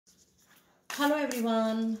Hello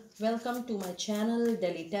everyone, welcome to my channel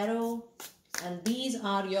Delhi Tarot, and these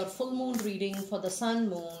are your full moon reading for the sun,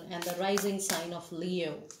 moon and the rising sign of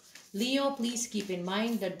Leo. Leo, please keep in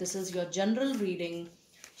mind that this is your general reading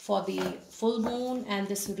for the full moon, and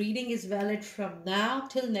this reading is valid from now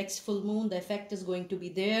till next full moon. The effect is going to be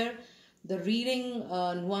there. The reading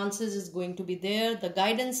nuances is going to be there. The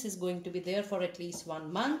guidance is going to be there for at least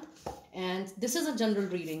 1 month. And this is a general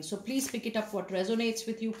reading, so please pick it up what resonates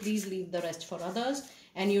with you. Please leave the rest for others.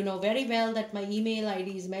 And you know very well that my email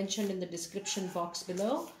ID is mentioned in the description box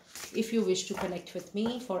below if you wish to connect with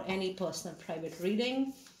me for any personal private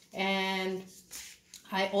reading. And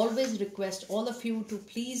I always request all of you to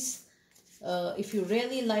please, if you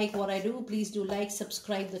really like what I do, please do like,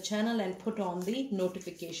 subscribe the channel and put on the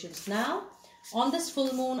notifications. Now, on this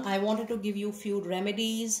full moon, I wanted to give you few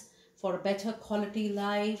remedies for a better quality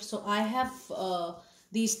life. So I have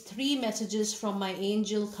these 3 messages from my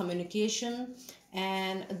angel communication,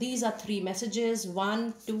 and these are 3 messages,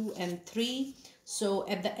 1, 2 and 3. So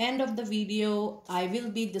at the end of the video, I will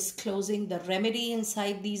be disclosing the remedy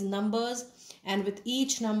inside these numbers, and with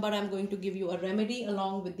each number I'm going to give you a remedy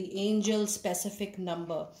along with the angel specific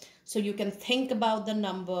number. So you can think about the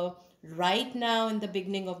number right now in the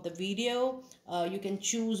beginning of the video. You can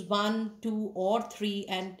choose 1, 2 or 3,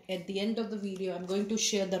 and at the end of the video I'm going to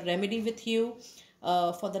share the remedy with you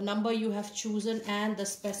for the number you have chosen and the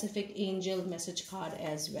specific angel message card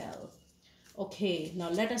as well. Okay, now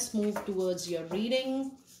let us move towards your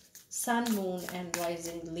reading. Sun, moon and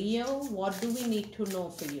rising Leo, what do we need to know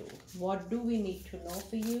for you? What do we need to know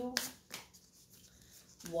for you?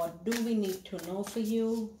 What do we need to know for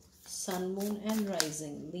you? Sun, moon and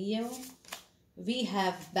rising Leo. We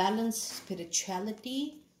have balanced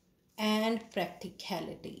spirituality and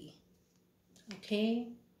practicality. Okay.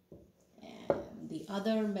 And the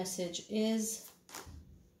other message is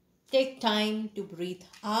take time to breathe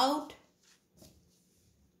out.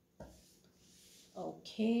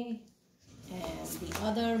 Okay. And the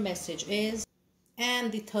other message is,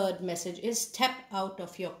 and the third message is step out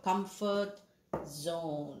of your comfort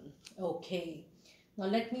zone. Okay. Now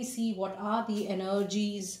let me see what are the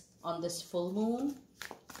energies on this full moon.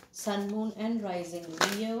 Sun, moon and rising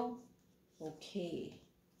Leo. Okay.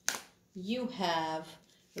 You have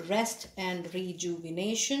rest and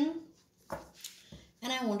rejuvenation.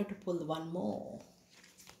 And I wanted to pull one more.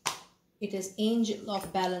 It is angel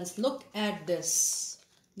of balance. Look at this.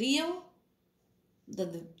 Leo,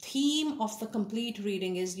 the theme of the complete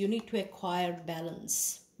reading is you need to acquire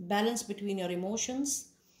balance. Balance between your emotions,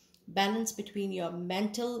 balance between your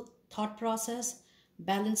mental thought process,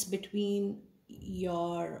 balance between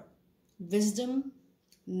your wisdom,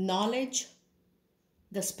 knowledge,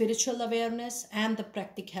 the spiritual awareness and the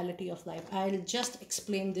practicality of life. I'll just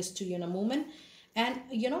explain this to you in a moment. And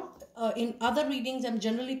you know, in other readings I'm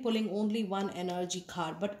generally pulling only one energy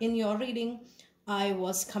card, but in your reading I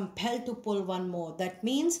was compelled to pull one more. That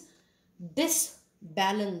means this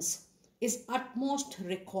balance is utmost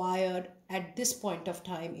required at this point of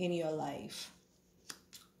time in your life.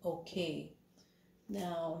 Okay,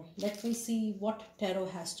 now let me see what tarot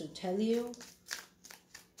has to tell you.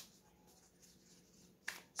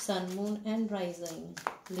 Sun, moon and rising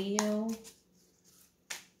Leo.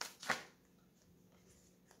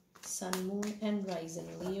 Sun, moon and rising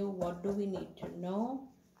Leo, what do we need to know?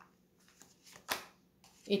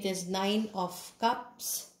 It is 9 of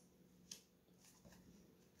Cups.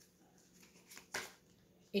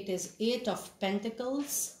 It is 8 of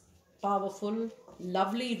Pentacles. Powerful,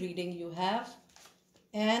 lovely reading you have.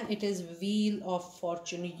 And it is Wheel of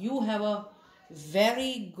Fortune. You have a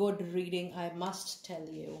very good reading, I must tell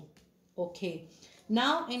you. Okay.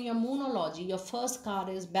 Now in your moonology, your first card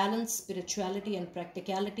is balance, spirituality and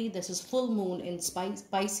practicality. This is full moon in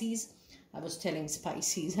Pisces. I was telling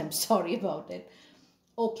Pisces, I'm sorry about it.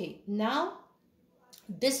 Okay, now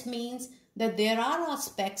this means that there are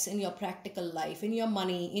aspects in your practical life, in your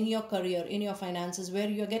money, in your career, in your finances, where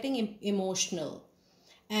you're getting emotional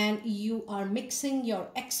and you are mixing your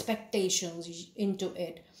expectations into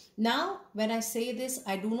it. Now, when I say this,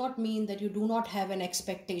 I do not mean that you do not have an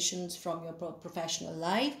expectations from your professional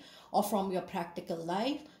life or from your practical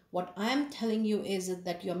life. What I am telling you is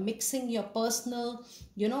that you're mixing your personal,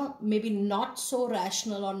 you know, maybe not so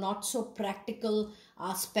rational or not so practical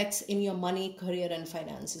aspects in your money, career and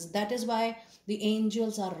finances. That is why the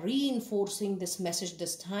angels are reinforcing this message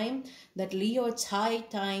this time, that Leo, it's high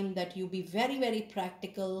time that you be very, very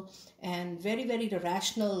practical and very, very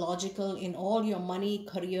rational, logical in all your money,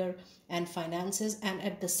 career and finances. And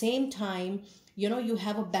at the same time, you know, you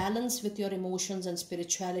have a balance with your emotions and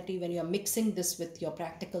spirituality when you're mixing this with your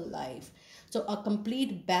practical life. So a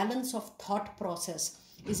complete balance of thought process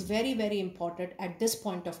is very, very important at this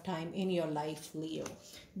point of time in your life, Leo.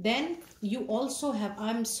 Then you also have,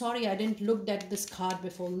 I'm sorry I didn't look at this card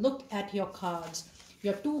before. Look at your cards.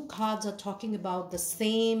 Your two cards are talking about the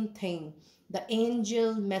same thing. The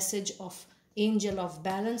angel message of angel of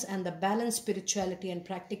balance and the balance spirituality, and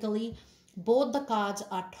practically both the cards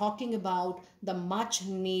are talking about the much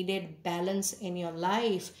needed balance in your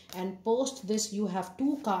life. And post this you have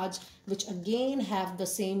two cards which again have the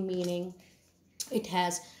same meaning. It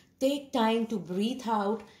has take time to breathe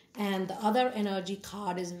out, and the other energy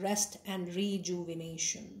card is rest and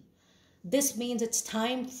rejuvenation. This means it's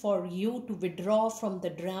time for you to withdraw from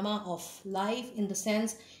the drama of life, in the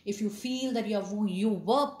sense, if you feel that you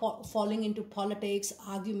were falling into politics,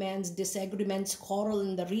 arguments, disagreements, quarrel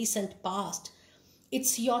in the recent past,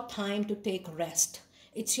 it's your time to take rest.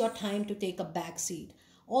 It's your time to take a backseat.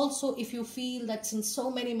 Also, if you feel that since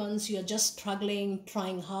so many months you're just struggling,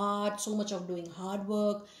 trying hard, so much of doing hard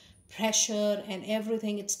work, pressure and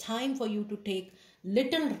everything, it's time for you to take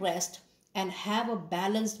little rest and have a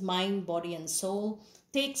balanced mind, body and soul.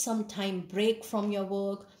 Take some time break from your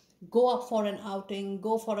work, go up for an outing,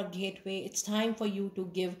 go for a gateway. It's time for you to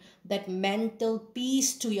give that mental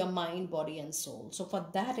peace to your mind, body and soul. So for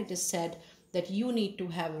that it is said that you need to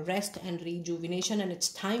have rest and rejuvenation, and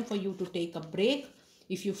it's time for you to take a break.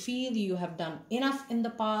 If you feel you have done enough in the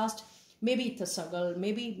past, maybe it's a struggle,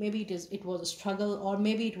 maybe it was a struggle, or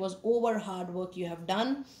maybe it was over hard work you have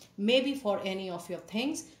done, maybe for any of your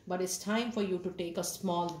things, but it's time for you to take a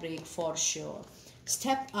small break for sure.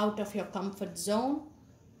 Step out of your comfort zone.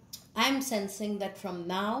 I'm sensing that from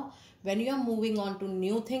now, when you're moving on to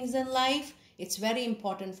new things in life, it's very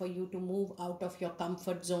important for you to move out of your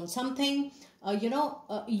comfort zone. Something,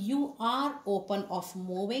 you are open of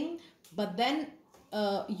moving, but then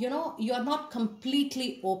you are not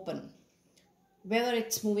completely open, whether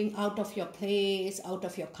it's moving out of your place, out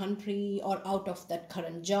of your country, or out of that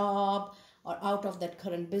current job, or out of that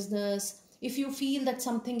current business. If you feel that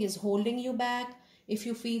something is holding you back, if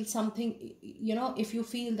you feel something, if you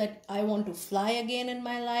feel that I want to fly again in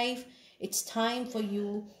my life, it's time for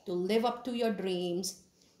you to live up to your dreams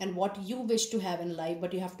and what you wish to have in life,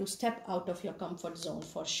 but you have to step out of your comfort zone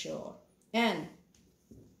for sure. And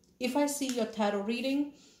if I see your tarot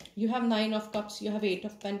reading, you have 9 of Cups, you have 8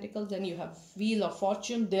 of Pentacles, and you have Wheel of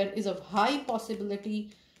Fortune. There is a high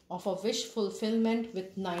possibility of a wish fulfillment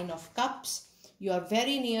with 9 of Cups. You are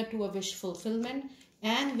very near to a wish fulfillment.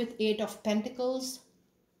 And with 8 of Pentacles,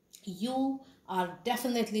 you are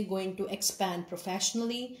definitely going to expand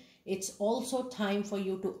professionally. It's also time for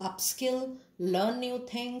you to upskill, learn new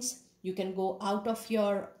things. You can go out of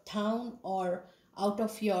your town or out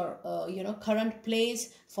of your current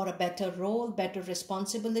place for a better role, better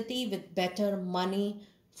responsibility, with better money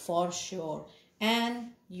for sure.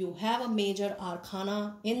 And you have a major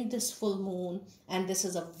arcana in this full moon, and this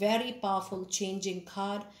is a very powerful changing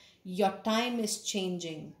card. Your time is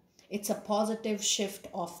changing. It's a positive shift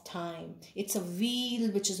of time. It's a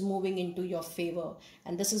wheel which is moving into your favor,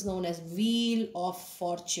 and this is known as Wheel of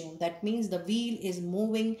Fortune. That means the wheel is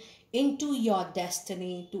moving into your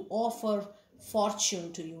destiny to offer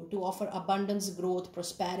fortune to you, to offer abundance, growth,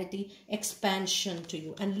 prosperity, expansion to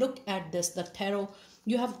you. And look at this, the tarot.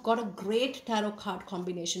 You have got a great tarot card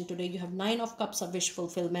combination today. You have 9 of Cups of wish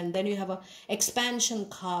fulfillment. Then you have a expansion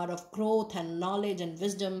card of growth and knowledge and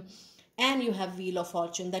wisdom. And you have Wheel of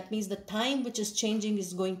Fortune. That means the time which is changing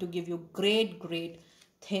is going to give you great, great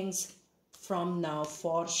things from now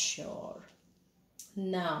for sure.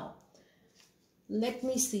 Now, let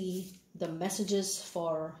me see the messages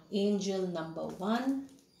for angel number 1,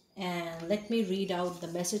 and let me read out the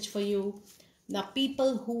message for you. Now,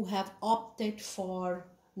 people who have opted for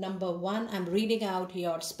number 1, I'm reading out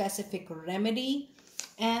your specific remedy,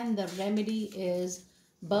 and the remedy is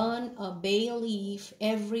burn a bay leaf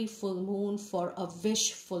every full moon for a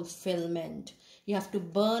wish fulfillment. You have to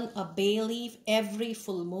burn a bay leaf every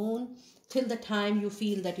full moon till the time you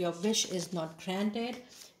feel that your wish is not granted.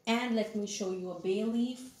 And let me show you a bay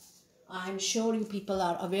leaf. I'm sure you people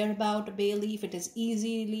are aware about a bay leaf. It is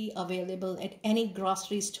easily available at any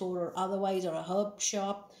grocery store or otherwise, or a herb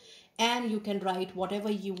shop. And you can write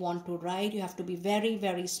whatever you want to write. You have to be very,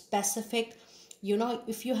 very specific.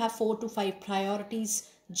 If you have 4 to 5 priorities,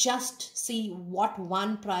 just see what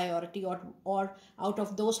one priority or out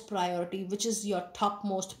of those priority, which is your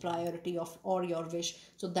topmost priority or your wish,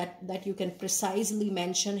 so that you can precisely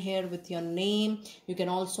mention here with your name. You can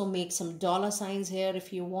also make some dollar signs here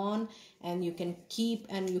if you want, and you can keep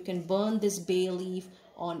and you can burn this bay leaf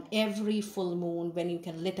on every full moon when you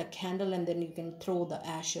can lit a candle, and then you can throw the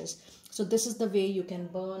ashes. So this is the way you can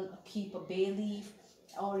keep a bay leaf,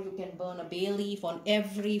 or you can burn a bay leaf on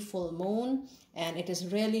every full moon, and it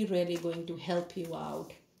is really, really going to help you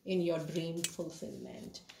out in your dream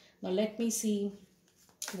fulfillment. Now let me see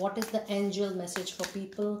what is the angel message for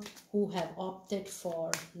people who have opted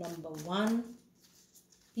for number 1.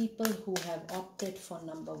 People who have opted for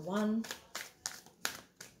number 1.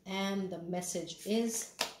 And the message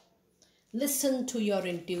is, listen to your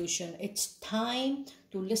intuition. It's time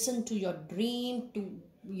to listen to your dream,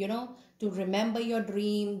 to remember your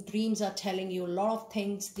dream. Dreams are telling you a lot of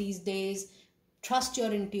things these days. Trust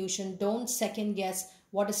your intuition. Don't second guess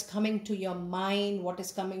what is coming to your mind, what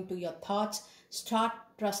is coming to your thoughts. Start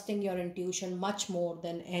trusting your intuition much more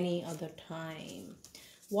than any other time.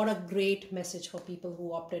 What a great message for people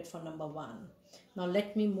who opted for number 1. Now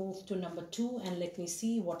let me move to number 2 and let me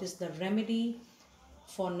see what is the remedy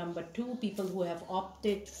for number 2. People who have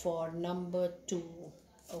opted for number 2.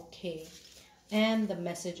 Okay. And the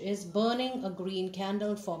message is burning a green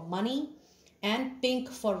candle for money and pink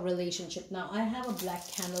for relationship. Now I have a black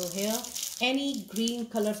candle here. Any green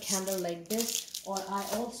color candle like this, or I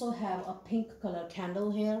also have a pink color candle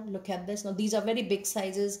here. Look at this. Now these are very big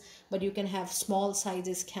sizes, but you can have small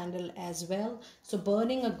sizes candle as well. So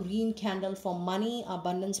burning a green candle for money,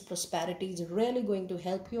 abundance, prosperity is really going to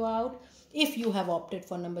help you out if you have opted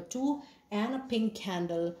for number 2. And a pink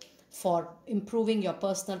candle for improving your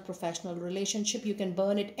personal professional relationship. You can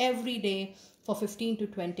burn it every day for 15 to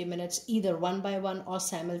 20 minutes, either one by one or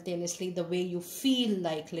simultaneously, the way you feel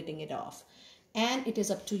like letting it off. And it is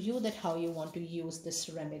up to you that how you want to use this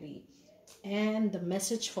remedy. And the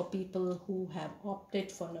message for people who have opted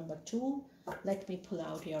for number 2, let me pull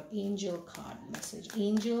out your angel card message.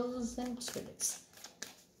 Angels and spirits.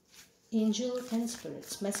 Angel and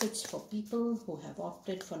spirits. Message for people who have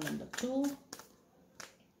opted for number 2.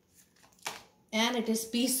 And it is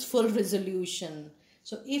peaceful resolution.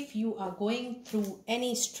 So if you are going through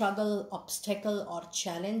any struggle, obstacle or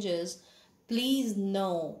challenges, please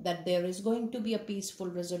know that there is going to be a peaceful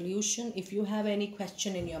resolution. If you have any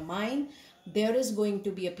question in your mind, there is going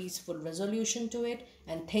to be a peaceful resolution to it,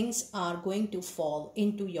 and things are going to fall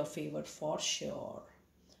into your favor for sure.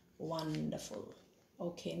 Wonderful.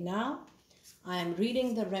 Okay, now I am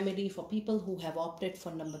reading the remedy for people who have opted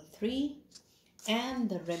for number 3. And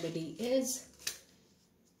the remedy is,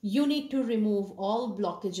 you need to remove all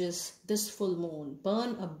blockages this full moon.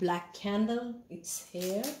 Burn a black candle, it's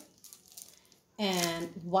here, and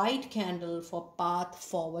white candle for path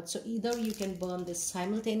forward. So either you can burn this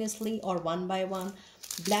simultaneously or one by one.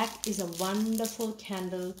 Black is a wonderful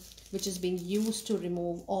candle which is being used to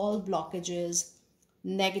remove all blockages,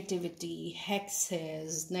 negativity,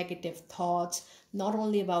 hexes, negative thoughts, not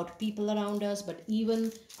only about people around us, but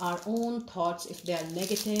even our own thoughts if they are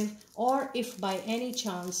negative, or if by any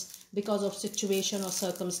chance, because of situation or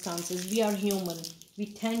circumstances, we are human, we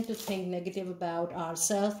tend to think negative about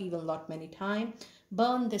ourselves even lot many times.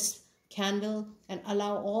 Burn this candle and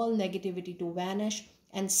allow all negativity to vanish.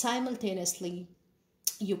 And simultaneously,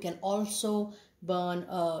 you can also burn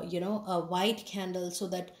a white candle so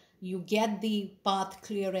that you get the path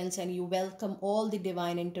clearance and you welcome all the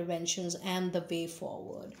divine interventions and the way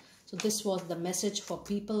forward. So this was the message for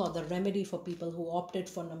people, or the remedy for people who opted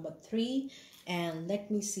for number 3. And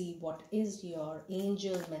let me see what is your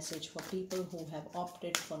angel message for people who have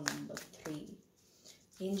opted for number 3.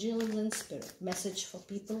 Angels and spirit, message for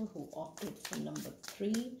people who opted for number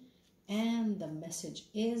 3. And the message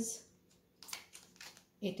is,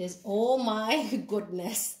 it is, oh my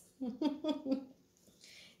goodness.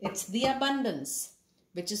 It's the abundance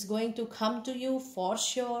which is going to come to you for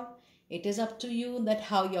sure. It is up to you that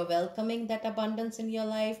how you're welcoming that abundance in your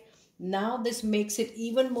life. Now this makes it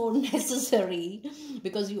even more necessary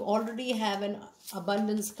because you already have an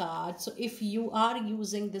abundance card. So if you are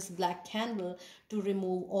using this black candle to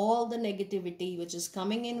remove all the negativity which is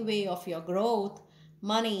coming in way of your growth,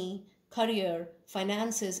 money, career,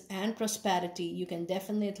 finances and prosperity, you can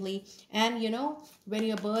definitely, and when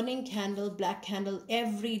you're burning candle, black candle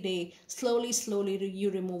every day, slowly you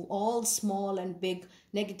remove all small and big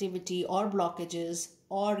negativity or blockages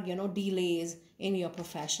or delays in your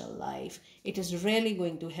professional life. It is really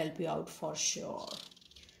going to help you out for sure.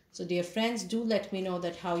 So dear friends, do let me know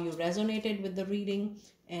that how you resonated with the reading,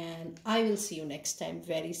 and I will see you next time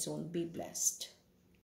very soon. Be blessed.